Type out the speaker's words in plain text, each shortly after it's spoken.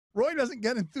Roy doesn't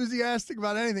get enthusiastic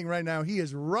about anything right now. He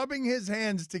is rubbing his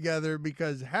hands together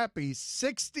because happy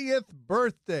 60th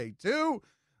birthday to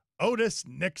Otis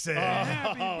Nixon.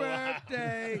 Happy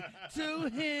birthday to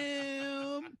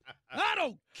him. I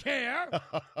don't care.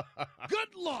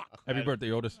 Good luck. Happy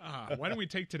birthday, Otis. Why don't we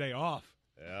take today off?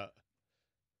 Yeah.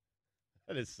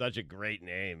 That is such a great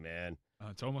name, man.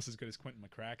 It's almost as good as Quentin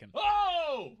McCracken.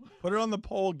 Oh! Put it on the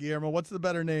poll, Guillermo. What's the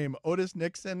better name, Otis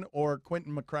Nixon or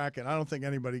Quentin McCracken? I don't think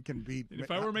anybody can beat. If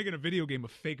I were making a video game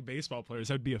of fake baseball players,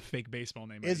 that would be a fake baseball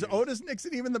name. Is Otis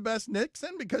Nixon even the best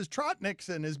Nixon? Because Trot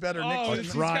Nixon is better. Oh, Nixon.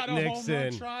 he's Trot got a home Nixon.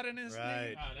 run trot in his Right.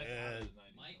 name. Oh, that's man.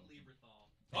 Mike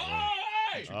Lieberthal. Oh,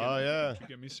 hey! Oh, yeah. Don't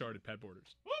get me started, Pat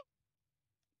Borders.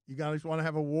 You guys want to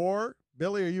have a war?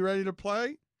 Billy, are you ready to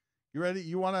play? You ready?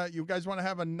 You guys want to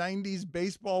have a 90s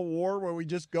baseball war where we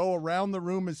just go around the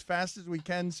room as fast as we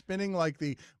can, spinning like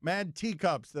the mad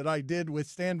teacups that I did with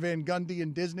Stan Van Gundy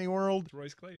in Disney World? It's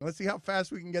Royce Clay. Let's see how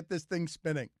fast we can get this thing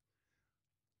spinning.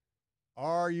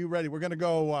 Are you ready? We're going to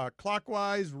go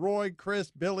clockwise. Roy, Chris,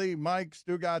 Billy, Mike,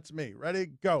 Stugatz, me. Ready?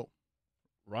 Go.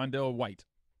 Rondell White.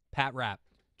 Pat Rapp.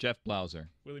 Jeff Blauser.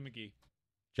 Willie McGee.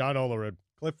 John Olerud.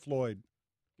 Cliff Floyd.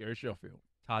 Gary Sheffield.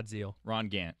 Todd Zeal. Ron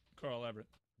Gant. Carl Everett.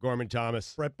 Gorman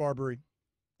Thomas. Brett Barbary.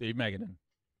 Dave Magadan.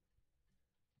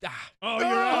 Oh, you're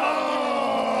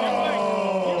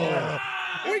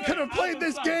We could have played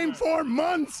this game for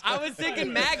months. I was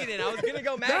thinking Magadan. I was going to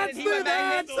go Magadan.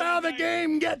 That's how the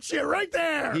game gets you right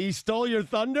there. He stole your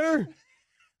thunder?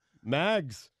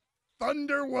 Mags.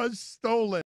 Thunder was stolen.